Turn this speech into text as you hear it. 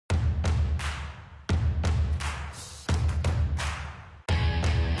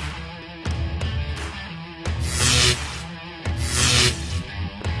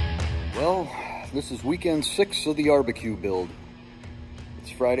This is weekend 6 of the barbecue build. It's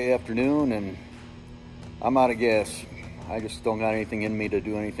Friday afternoon and I'm out of gas. I just don't got anything in me to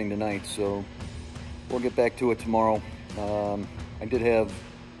do anything tonight, so we'll get back to it tomorrow. I did have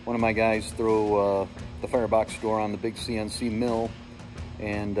one of my guys throw the firebox door on the big CNC mill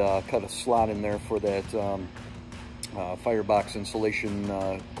and cut a slot in there for that firebox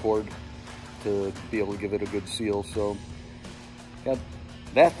insulation cord to be able to give it a good seal. So got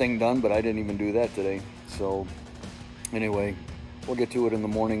that thing done, but I didn't even do that today. So anyway, we'll get to it in the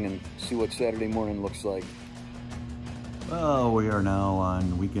morning and see what Saturday morning looks like. Well, we are now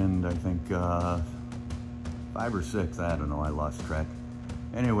on weekend, I think 5 or 6, I don't know, I lost track.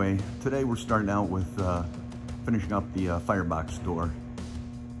 Anyway, today we're starting out with finishing up the firebox door.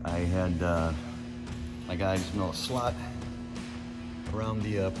 I had my guys mill a slot around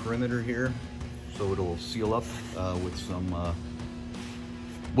the perimeter here so it'll seal up with some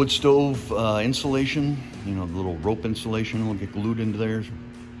wood stove insulation, you know, the little rope insulation will get glued into there.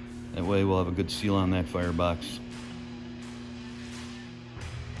 That way we'll have a good seal on that firebox.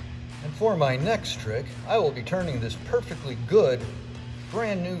 And for my next trick, I will be turning this perfectly good,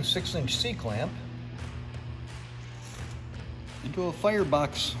 brand new 6-inch C-clamp into a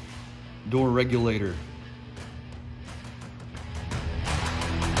firebox door regulator.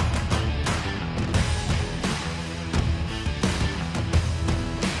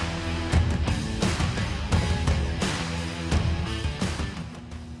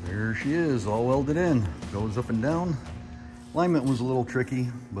 There she is, all welded in. Goes up and down. Alignment was a little tricky,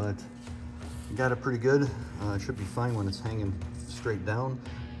 but I got it pretty good. It should be fine when it's hanging straight down.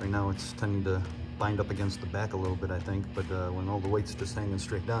 Right now it's tending to bind up against the back a little bit, I think, but when all the weight's just hanging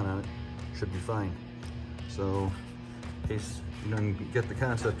straight down on it, should be fine. So in case you don't get the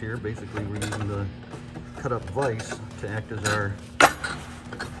concept here, basically we're using the cut up vise to act as our,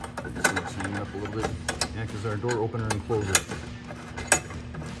 just see it's hanging up a little bit, act as our door opener and closer.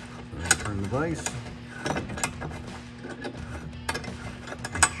 So turn the vise,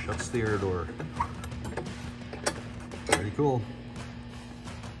 shuts the air door. Pretty cool.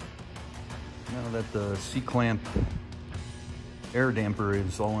 Now that the C-clamp air damper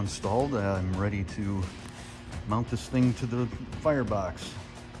is all installed, I'm ready to mount this thing to the firebox.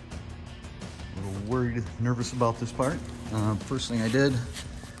 A little worried, nervous about this part. First thing I did,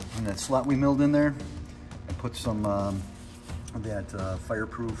 on that slot we milled in there, I put some of that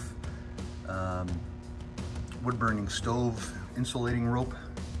fireproof wood-burning stove insulating rope.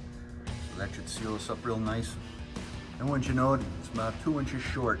 So that should seal us up real nice. And once you know it, it's about 2 inches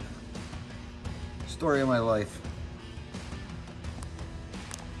short. Story of my life.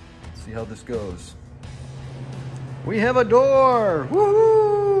 Let's see how this goes. We have a door!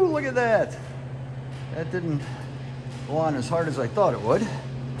 Woohoo! Look at that! That didn't go on as hard as I thought it would.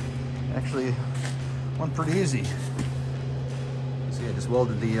 Actually, went pretty easy. See, I just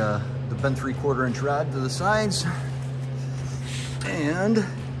welded the bent 3/4 inch rod to the sides, and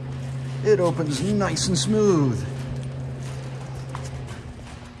it opens nice and smooth.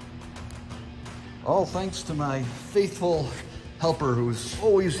 All thanks to my faithful helper who's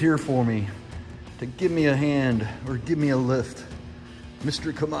always here for me to give me a hand or give me a lift.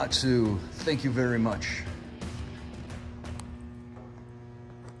 Mr. Komatsu, thank you very much.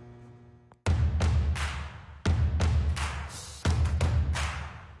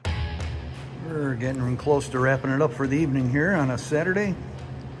 We're getting close to wrapping it up for the evening here on a Saturday.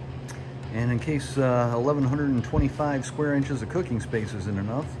 And in case 1,125 square inches of cooking space isn't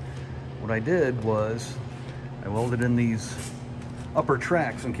enough, what I did was I welded in these upper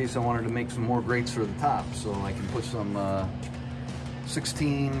tracks in case I wanted to make some more grates for the top, so I can put some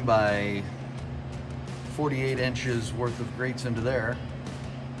 16 by 48 inches worth of grates into there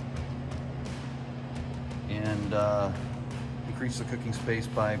and increase the cooking space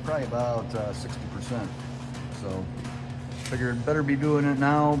by probably about 60%. So figured better be doing it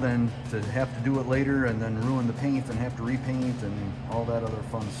now than to have to do it later and then ruin the paint and have to repaint and all that other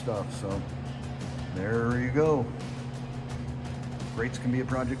fun stuff. So there you go. Grates can be a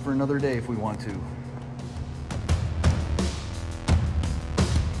project for another day if we want to.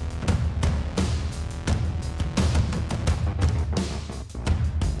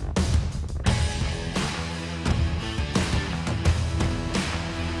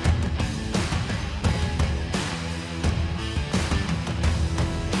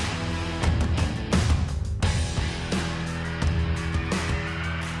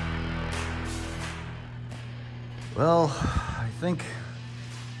 Well, I think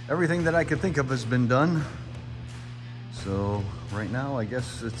everything that I could think of has been done. So right now, I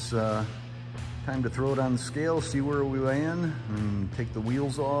guess it's time to throw it on the scale, see where we land, and take the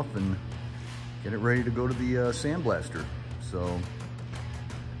wheels off and get it ready to go to the sandblaster. So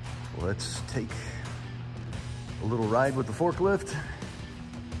let's take a little ride with the forklift,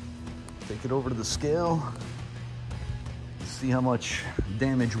 take it over to the scale, see how much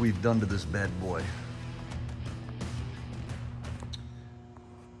damage we've done to this bad boy.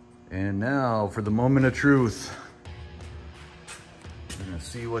 And now for the moment of truth. We're gonna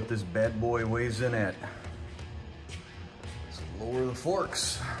see what this bad boy weighs in at. Let's lower the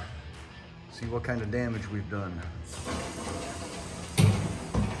forks, see what kind of damage we've done.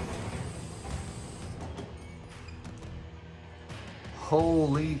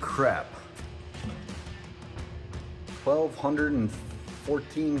 Holy crap.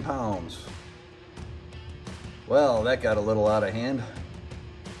 1,214 pounds. Well, that got a little out of hand.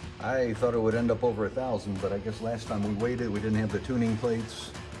 I thought it would end up over 1,000, but I guess last time we weighed it, we didn't have the tuning plates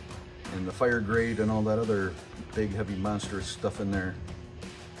and the fire grade and all that other big, heavy, monstrous stuff in there.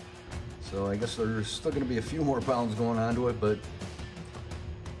 So I guess there's still gonna be a few more pounds going onto it, but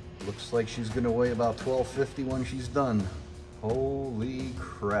looks like she's gonna weigh about 1,250 when she's done. Holy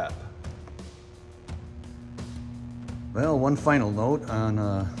crap. Well, one final note on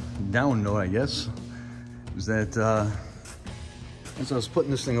a down note, I guess, is that as I was putting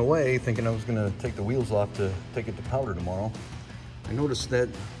this thing away, thinking I was gonna take the wheels off to take it to powder tomorrow, I noticed that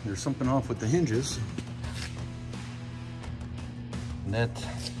there's something off with the hinges, and that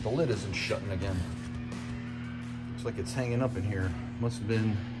the lid isn't shutting again. Looks like it's hanging up in here. Must have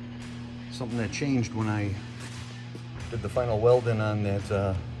been something that changed when I did the final welding on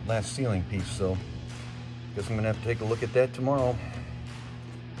that last sealing piece, so guess I'm gonna have to take a look at that tomorrow.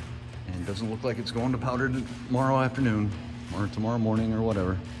 And it doesn't look like it's going to powder tomorrow afternoon or tomorrow morning or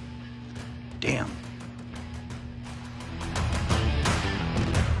whatever. Damn.